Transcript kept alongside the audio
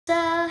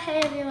So,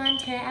 hey everyone,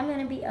 today I'm going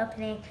to be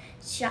opening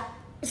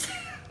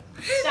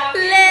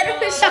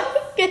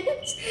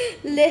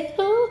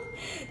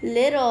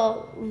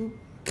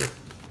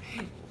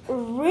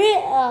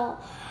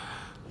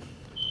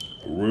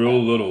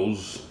Real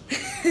littles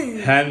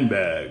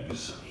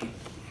handbags.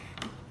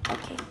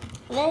 Okay,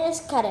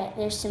 let's cut it.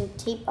 There's some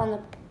tape on the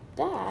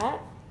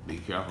back. Be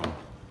careful.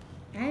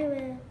 I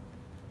will.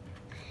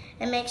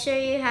 And make sure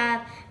you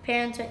have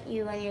parents with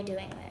you when you're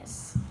doing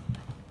this.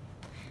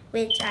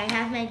 Which I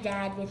have my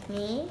dad with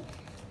me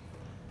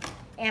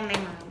and my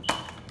mom.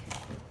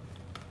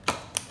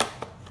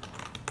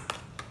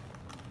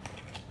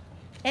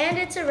 And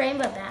it's a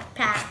rainbow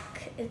backpack.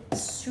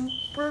 It's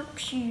super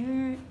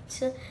cute.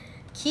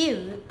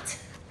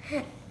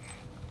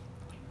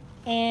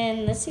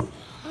 And let's see.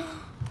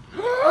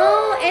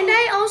 Oh, and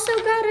I also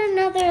got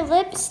another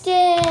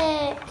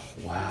lipstick.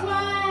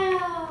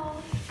 Wow.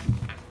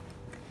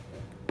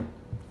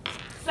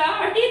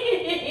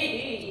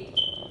 Sorry.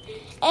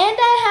 And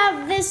I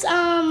have this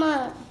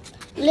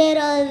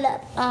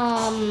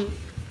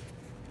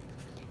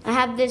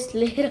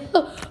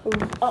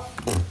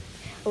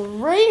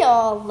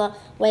real.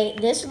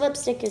 Wait, this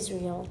lipstick is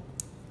real.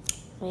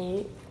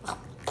 Wait.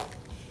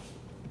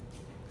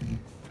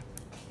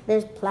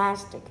 There's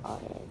plastic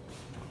on it.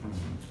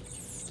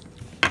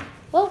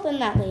 We'll open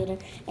that later.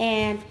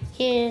 And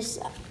here's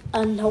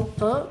a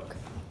notebook.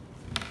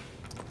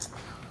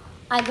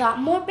 I got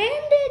more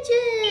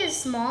bandages,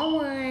 small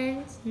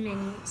ones,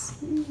 minis.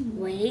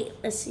 Wait,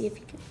 let's see if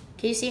you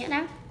can you see it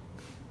now?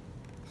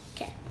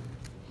 Okay.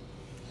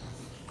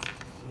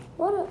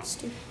 What else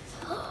do?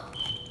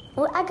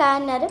 Oh, I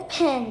got another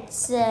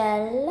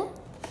pencil.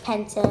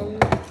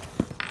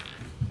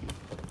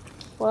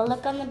 We'll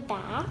look on the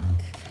back.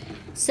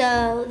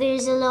 So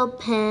there's a little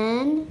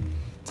pen.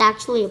 It's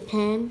actually a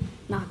pen,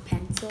 not a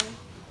pencil.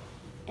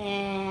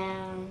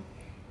 And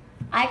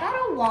I got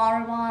a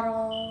water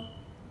bottle.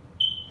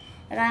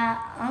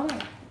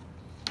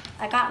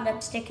 I got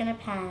lipstick and a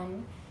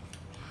pen.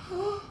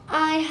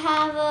 I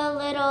have a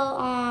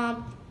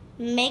little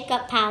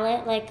makeup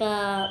palette, like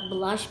a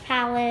blush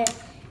palette,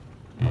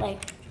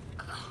 like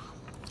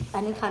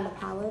any kind of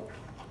palette.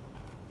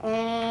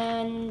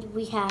 And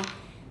we have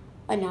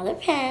another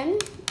pen.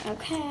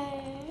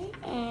 Okay.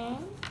 And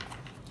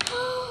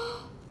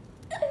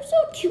it's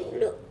so cute.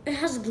 Look, it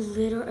has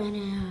glitter in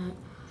it.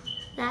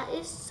 That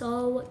is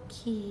so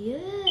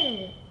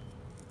cute.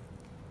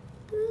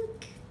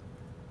 Look.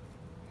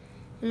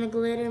 And the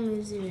glitter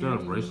moves around. Is that a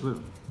bracelet?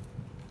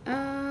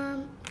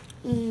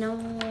 No.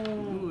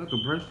 Oh, like a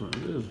bracelet.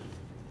 It is.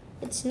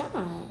 It's not.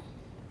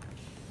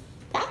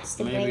 That's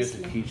the Maybe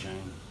bracelet. Maybe it's a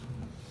keychain.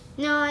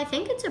 No, I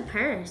think it's a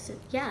purse.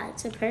 Yeah,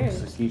 it's a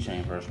purse. It's a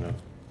keychain bracelet.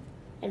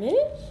 It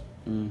is?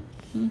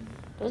 Mm-hmm.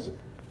 Does it?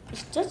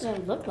 It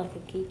doesn't look like a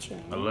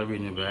keychain. I love you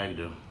in your bag,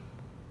 though.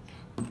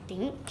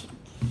 Thank you.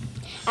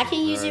 I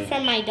can use it for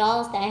my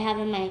dolls that I have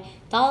in my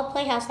doll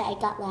playhouse that I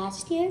got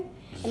last year.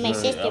 And my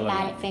sister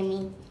bought it for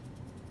me.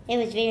 It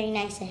was very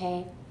nice of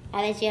her.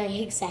 I was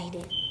really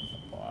excited.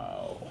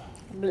 Wow.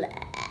 Blah.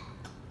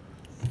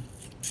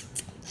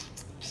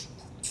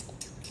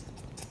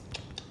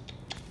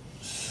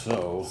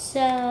 So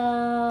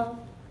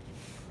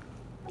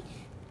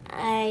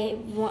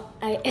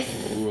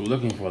we were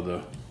looking for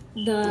the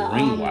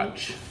ring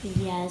watch.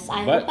 Yes,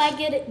 I hope I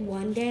get it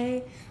one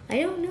day. I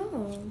don't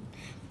know,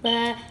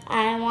 but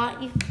I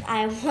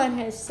want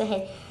to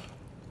say,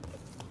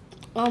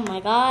 oh my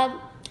God,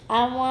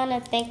 I want to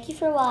thank you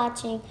for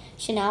watching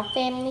Chanel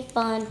Family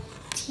Fun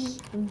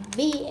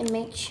TV, and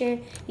make sure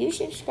you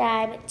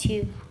subscribe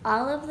to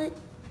all of the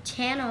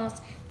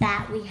channels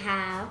that we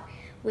have,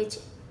 which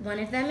one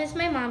of them is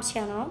my mom's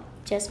channel,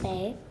 Just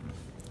Babe,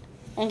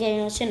 and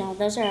Getting with Chanel.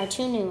 Those are our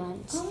two new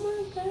ones. Oh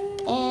my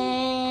God.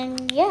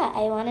 And yeah,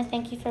 I want to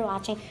thank you for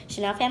watching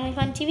Chanel Family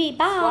Fun TV.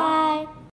 Bye. Wow.